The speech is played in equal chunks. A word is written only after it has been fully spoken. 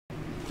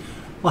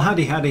Well,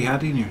 howdy, howdy,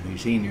 howdy, nearly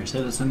senior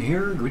citizen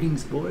here.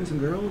 Greetings, boys and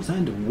girls,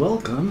 and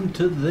welcome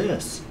to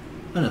this,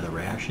 another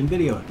reaction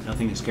video.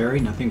 Nothing scary,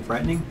 nothing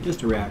frightening,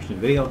 just a reaction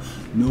video.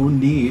 No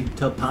need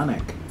to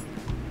panic.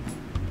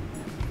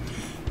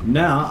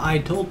 Now, I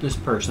told this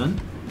person,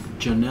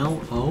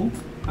 Janelle O,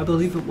 I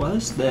believe it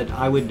was, that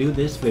I would do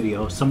this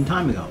video some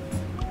time ago.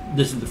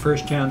 This is the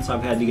first chance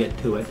I've had to get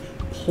to it.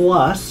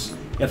 Plus,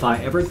 if I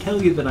ever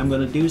tell you that I'm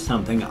going to do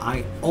something,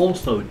 I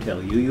also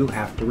tell you, you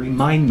have to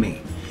remind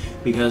me.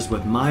 Because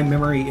with my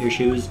memory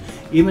issues,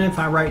 even if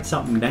I write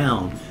something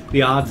down,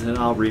 the odds that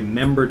I'll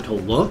remember to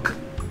look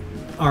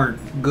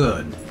aren't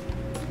good.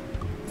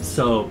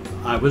 So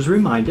I was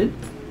reminded,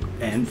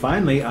 and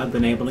finally I've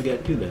been able to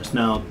get to this.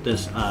 Now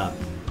this,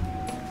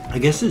 I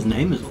guess his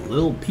name is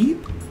Lil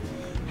Peep,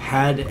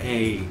 had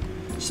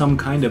some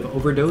kind of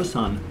overdose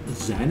on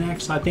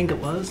Xanax, I think it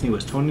was. He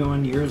was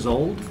 21 years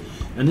old.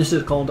 And this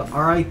is called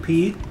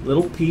R.I.P.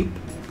 Lil Peep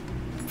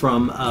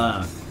from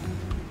a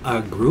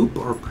group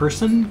or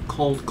person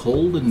called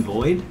Cold and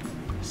Void.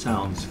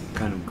 Sounds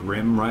kind of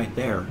grim right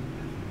there.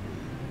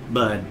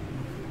 But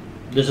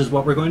this is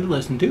what we're going to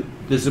listen to.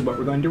 This is what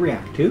we're going to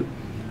react to.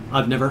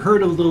 I've never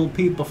heard of Lil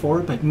Peep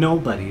before, but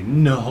nobody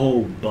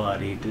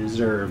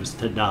deserves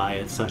to die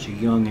at such a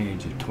young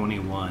age of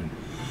 21.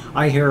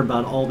 I hear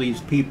about all these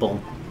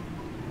people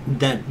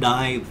that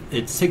die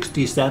at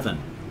 67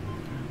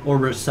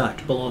 or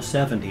such, below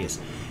 70s.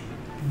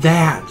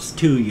 That's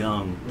too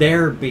young.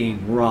 They're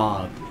being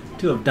robbed.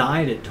 To have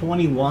died at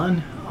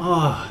 21,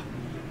 oh,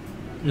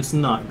 it's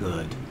not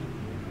good.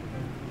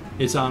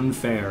 It's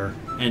unfair,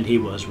 and he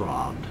was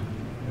robbed.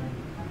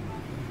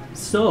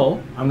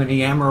 So, I'm going to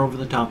yammer over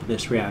the top of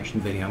this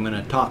reaction video. I'm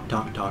going to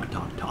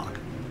talk.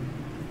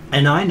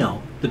 And I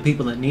know the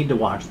people that need to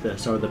watch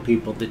this are the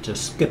people that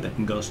just skip it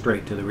and go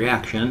straight to the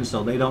reaction,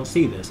 so they don't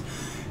see this.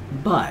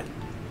 But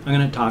I'm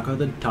going to talk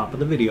over the top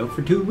of the video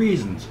for two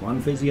reasons. One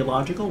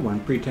physiological, one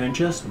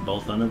pretentious,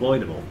 both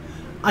unavoidable.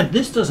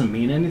 This doesn't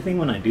mean anything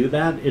when I do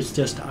that. It's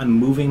just I'm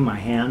moving my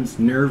hands.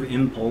 Nerve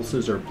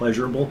impulses are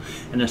pleasurable,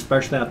 and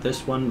especially at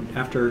this one,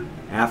 after,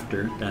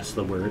 that's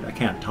the word. I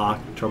can't talk,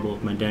 trouble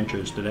with my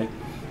dentures today.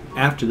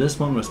 After this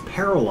one was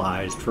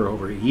paralyzed for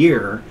over a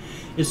year,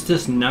 it's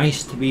just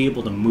nice to be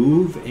able to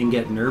move and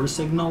get nerve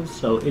signals,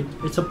 so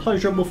it's a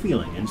pleasurable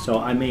feeling, and so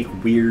I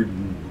make weird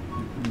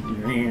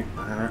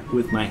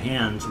with my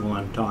hands while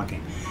I'm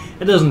talking.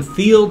 It doesn't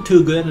feel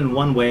too good in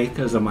one way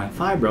because of my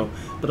fibro,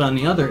 but on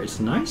the other, it's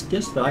nice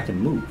just that I can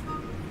move.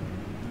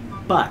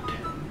 But,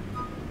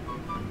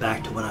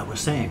 back to what I was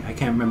saying. I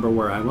can't remember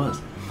where I was.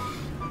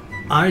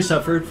 I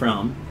suffered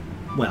from,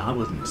 well, I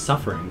wasn't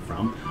suffering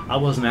from, I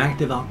was an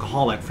active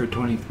alcoholic for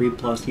 23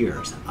 plus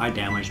years. I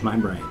damaged my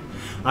brain.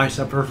 I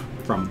suffer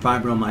from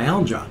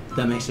fibromyalgia.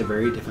 That makes it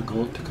very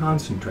difficult to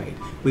concentrate.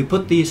 We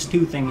put these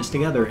two things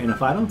together, and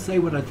if I don't say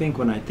what I think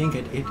when I think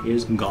it, it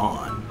is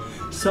gone.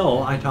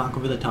 So I talk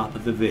over the top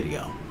of the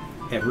video.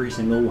 Every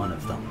single one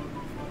of them.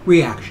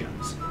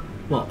 Reactions.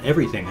 Well,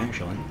 everything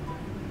actually.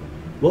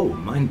 Whoa,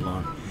 mind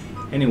blown.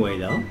 Anyway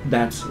though,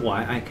 that's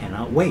why I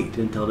cannot wait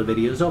until the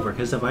video is over,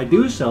 because if I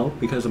do so,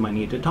 because of my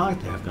need to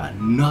talk, I've got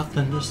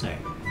nothing to say.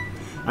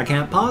 I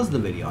can't pause the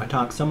video. I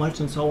talk so much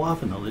and so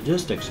often. The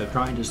logistics of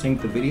trying to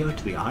sync the video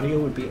to the audio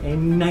would be a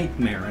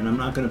nightmare, and I'm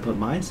not going to put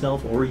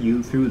myself or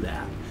you through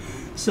that.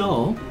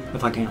 So,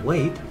 if I can't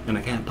wait and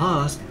I can't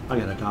pause, I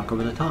gotta talk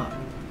over the top.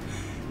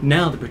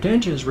 Now, the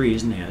pretentious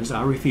reason is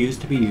I refuse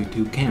to be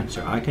YouTube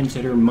cancer. I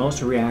consider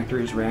most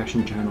reactors,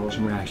 reaction channels,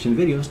 and reaction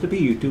videos to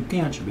be YouTube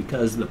cancer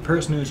because the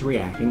person who's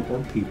reacting,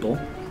 or people,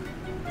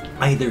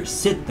 either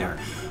sit there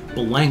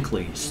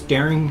blankly,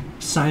 staring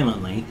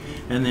silently,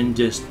 and then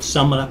just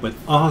sum it up with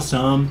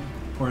awesome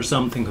or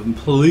something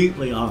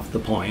completely off the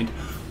point,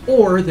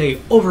 or they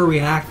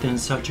overreact in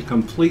such a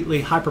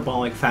completely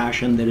hyperbolic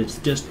fashion that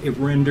it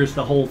renders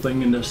the whole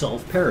thing into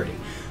self-parody.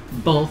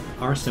 Both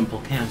are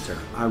simple cancer.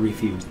 I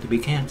refuse to be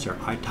cancer.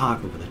 I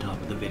talk over the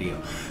top of the video.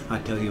 I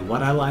tell you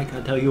what I like, I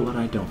tell you what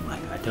I don't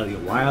like. I tell you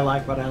why I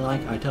like what I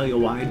like, I tell you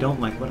why I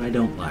don't like what I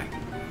don't like.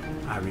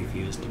 I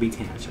refuse to be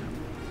cancer.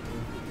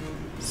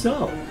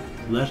 So,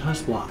 let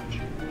us watch.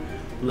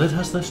 Let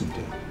us listen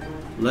to.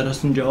 Let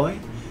us enjoy.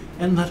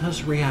 And let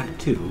us react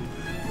to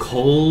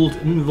Cold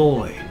and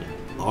Void.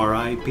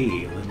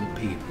 R.I.P. Lil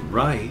Peep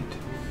right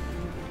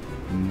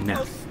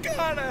now.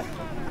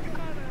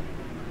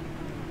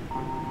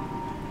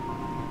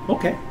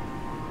 Okay.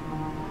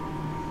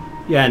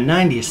 Yeah,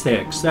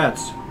 96.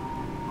 That's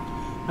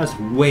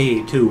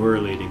way too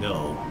early to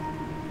go.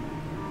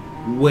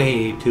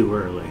 Way too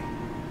early.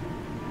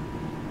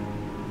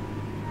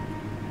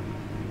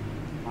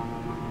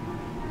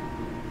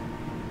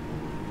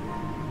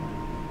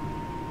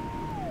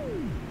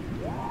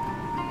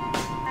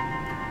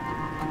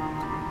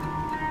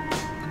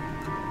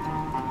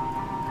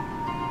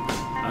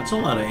 That's a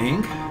lot of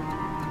ink.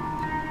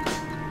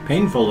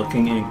 Painful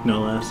looking ink,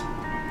 no less.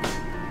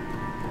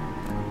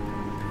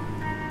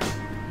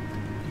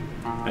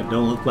 That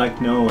don't look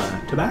like no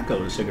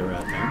tobacco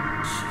cigarette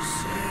there. She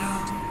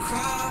said, "Don't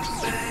cry,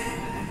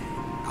 baby.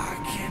 I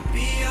can't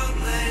be your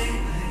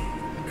lady.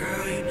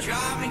 Girl, you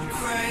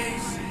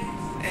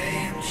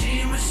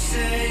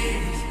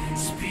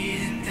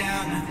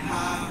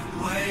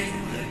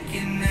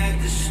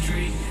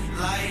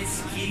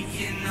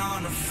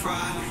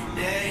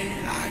Friday,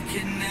 I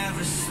can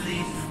never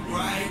sleep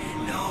right,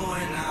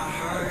 knowing I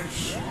hurt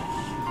you.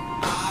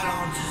 I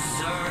don't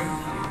deserve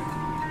you.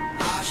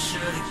 I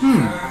should have curved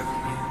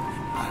you.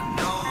 I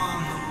know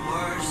I'm the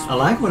worst. I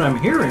like what I'm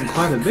hearing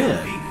quite a bit.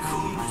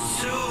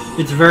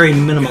 It's very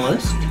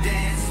minimalist.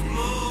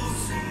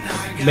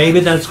 Maybe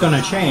that's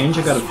going to change.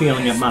 I got a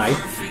feeling it might.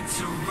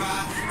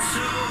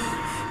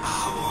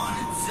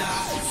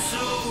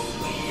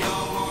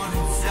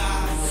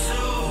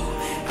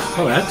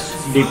 Oh, that's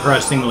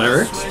depressing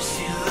lyrics.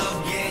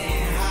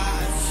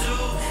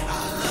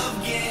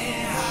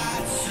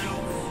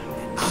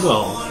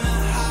 Well,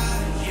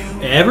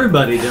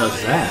 everybody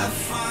does that.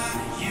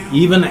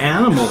 Even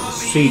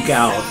animals seek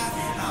out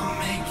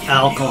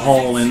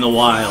alcohol in the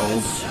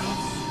wild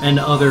and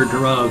other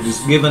drugs.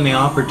 Given the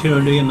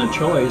opportunity and the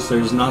choice,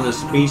 there's not a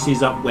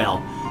species of,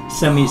 well,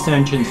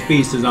 semi-sentient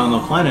species on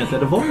the planet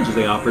that avoids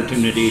the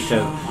opportunity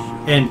to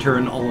enter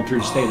an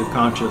altered state of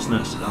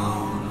consciousness.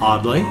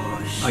 Oddly,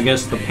 I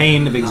guess the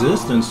pain of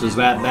existence is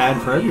that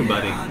bad for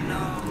everybody.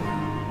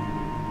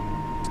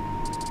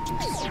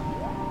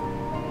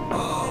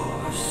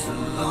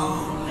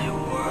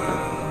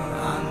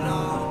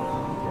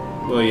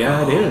 Well,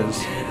 yeah, it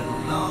is.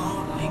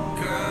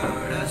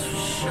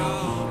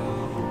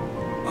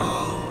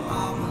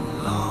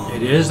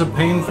 It is a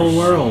painful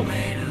world.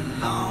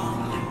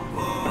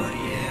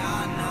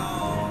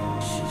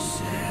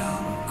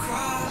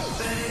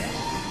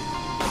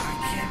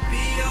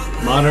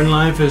 Modern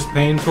life is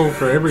painful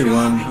for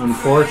everyone,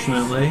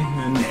 unfortunately,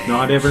 and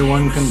not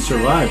everyone can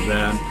survive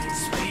that.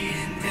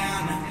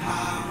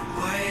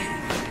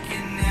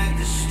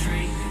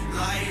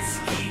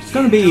 It's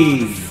going to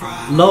be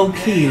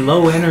low-key,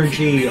 low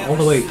energy all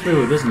the way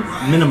through, isn't it?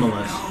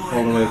 Minimalist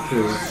all the way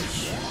through.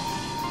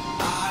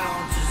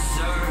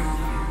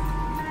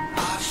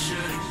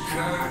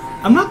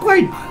 I'm not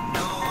quite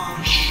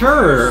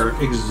sure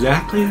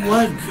exactly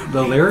what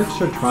the lyrics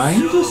are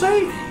trying to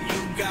say.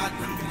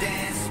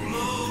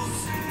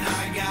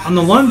 On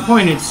the one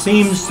point, it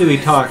seems to be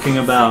talking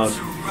about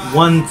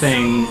one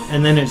thing,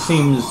 and then it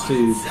seems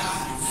to...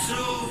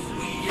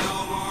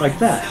 like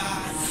that.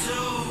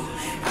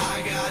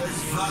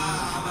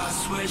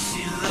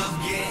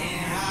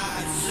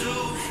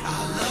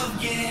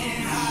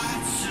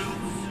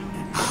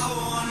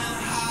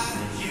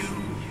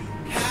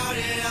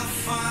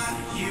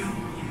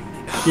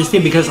 You see,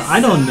 because I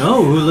don't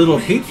know who Lil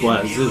Peep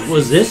was.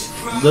 Was this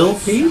Lil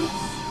Peep?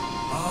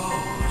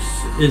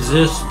 Is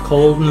this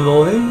Cold and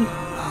Void?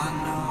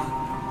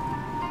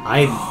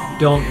 I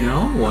don't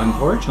know,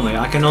 unfortunately.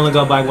 I can only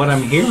go by what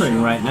I'm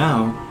hearing right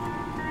now.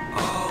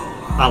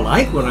 I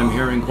like what I'm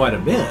hearing quite a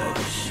bit.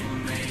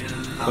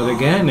 But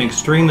again,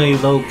 extremely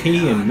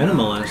low-key and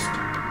minimalist.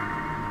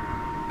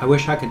 I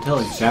wish I could tell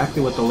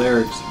exactly what the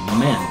lyrics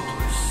meant.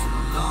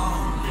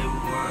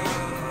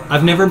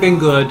 I've never been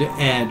good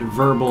at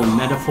verbal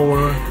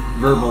metaphor,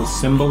 verbal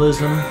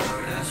symbolism,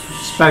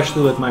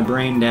 especially with my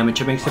brain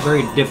damage. It makes it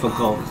very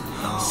difficult.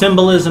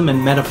 Symbolism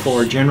and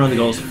metaphor generally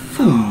goes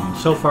boom,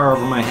 so far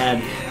over my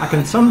head, I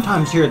can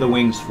sometimes hear the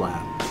wings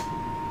flap.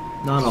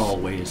 Not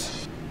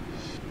always.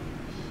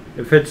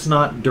 If it's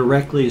not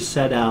directly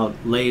set out,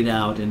 laid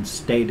out, and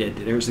stated,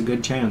 there's a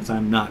good chance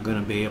I'm not going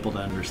to be able to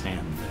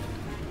understand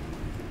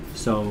it.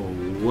 So,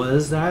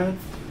 was that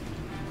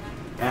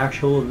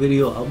actual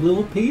video of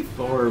Lil Peep,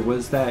 or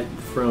was that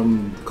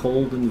from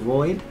Cold and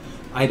Void?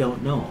 I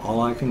don't know.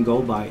 All I can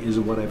go by is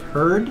what I've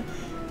heard,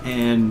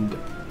 and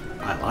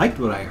I liked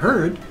what I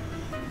heard.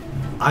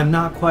 I'm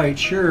not quite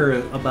sure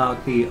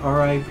about the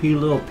R.I.P.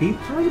 Lil Peep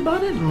part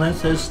about it,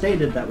 unless as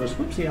stated that was,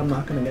 whoopsie, I'm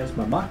not going to guess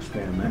my box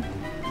fan there.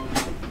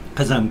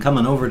 Because I'm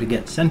coming over to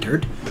get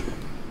centered.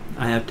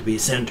 I have to be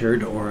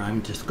centered, or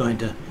I'm just going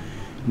to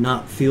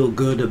not feel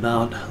good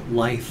about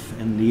life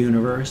and the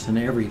universe and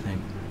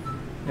everything.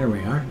 There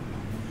we are.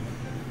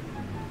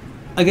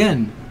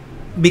 Again,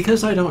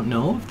 because I don't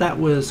know if that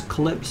was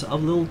clips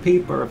of Lil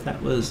Peep, or if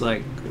that was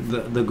like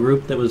the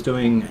group that was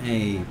doing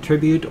a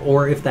tribute,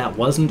 or if that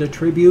wasn't a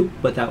tribute,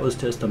 but that was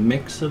just a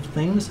mix of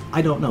things,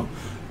 I don't know.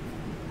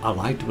 I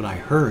liked what I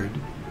heard.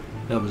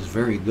 That was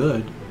very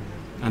good.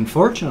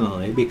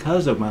 Unfortunately,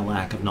 because of my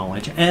lack of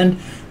knowledge, and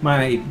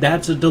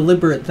that's a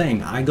deliberate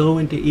thing. I go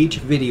into each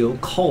video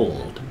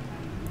cold.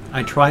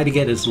 I try to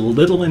get as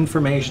little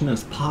information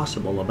as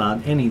possible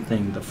about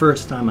anything the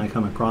first time I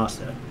come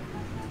across it.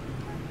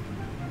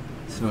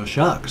 So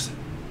shucks.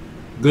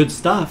 Good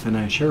stuff, and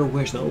I sure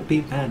wish Lil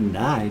Peep hadn't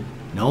died.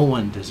 No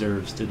one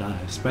deserves to die,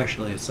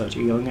 especially at such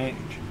a young age.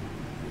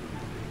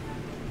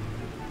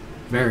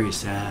 Very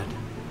sad.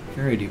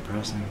 Very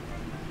depressing.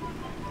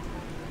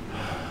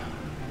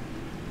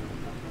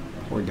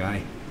 Poor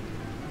guy.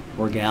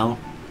 Or gal.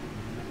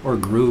 Or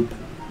group.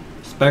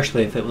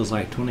 Especially if it was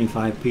like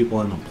 25 people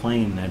on a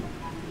plane that,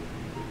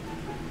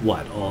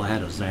 what, all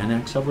had a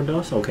Xanax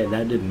overdose? Okay,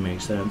 that didn't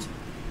make sense.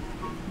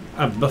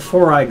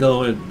 Before I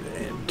go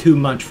too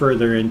much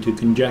further into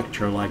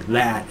conjecture like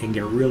that and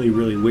get really,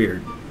 really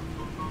weird,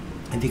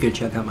 If you could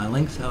check out my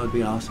links, that would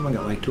be awesome. I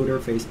got like Twitter,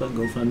 Facebook,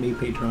 GoFundMe,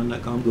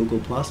 Patreon.com, Google+.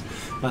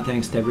 My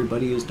thanks to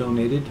everybody who's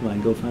donated to my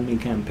GoFundMe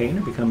campaign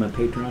or become a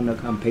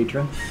Patreon.com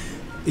patron.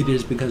 It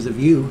is because of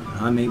you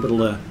I'm able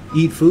to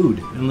eat food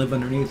and live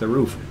underneath a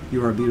roof.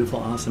 You are beautiful,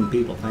 awesome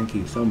people. Thank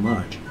you so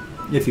much.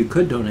 If you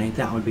could donate,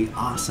 that would be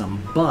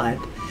awesome. But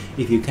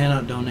if you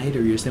cannot donate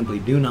or you simply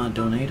do not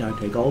donate, I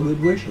take all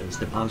good wishes,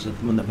 deposit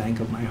them in the bank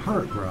of my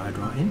heart where I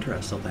draw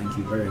interest. So thank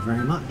you very,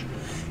 very much.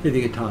 If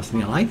you could toss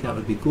me a like, that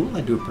would be cool.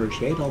 I do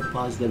appreciate all the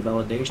positive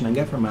validation I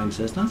get from my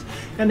existence.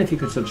 And if you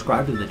could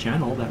subscribe to the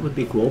channel, that would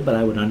be cool, but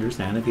I would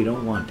understand if you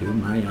don't want to.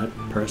 My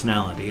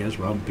personality has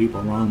rubbed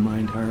people wrong my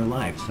entire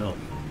life. So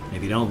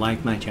if you don't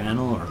like my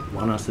channel or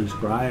want to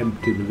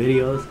subscribe to the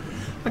videos,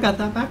 I got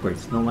that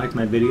backwards. Don't like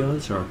my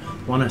videos or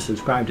want to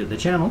subscribe to the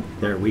channel,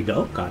 there we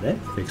go, got it,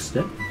 fixed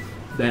it,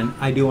 then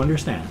I do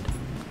understand.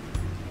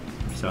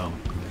 So,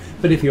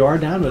 but if you are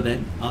down with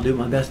it, I'll do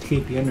my best to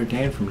keep you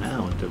entertained from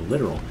now until the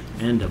literal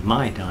end of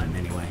my time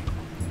anyway.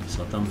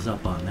 So thumbs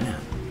up on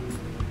that.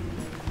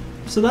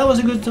 So that was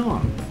a good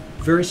song.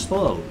 Very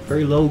slow,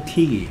 very low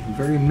key,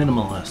 very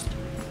minimalist,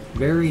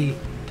 very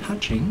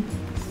touching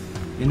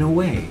in a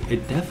way.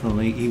 It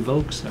definitely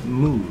evokes a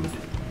mood.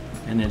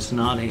 And it's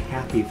not a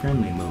happy,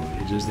 friendly mood.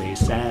 It is a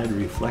sad,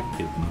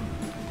 reflective mood.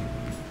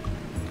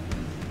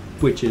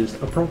 Which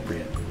is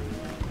appropriate.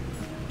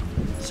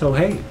 So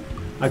hey,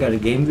 I got a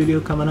game video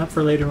coming up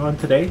for later on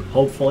today.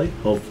 Hopefully.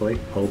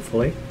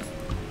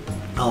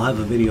 I'll have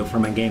a video for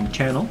my game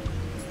channel.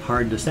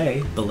 Hard to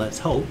say, but let's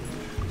hope.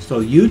 So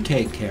you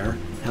take care.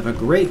 Have a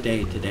great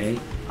day today.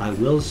 I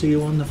will see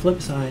you on the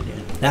flip side.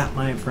 And that,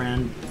 my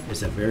friend,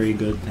 is a very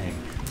good thing.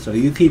 So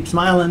you keep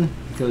smiling,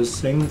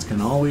 because things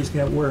can always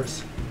get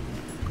worse.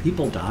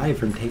 People die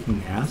from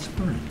taking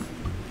aspirin.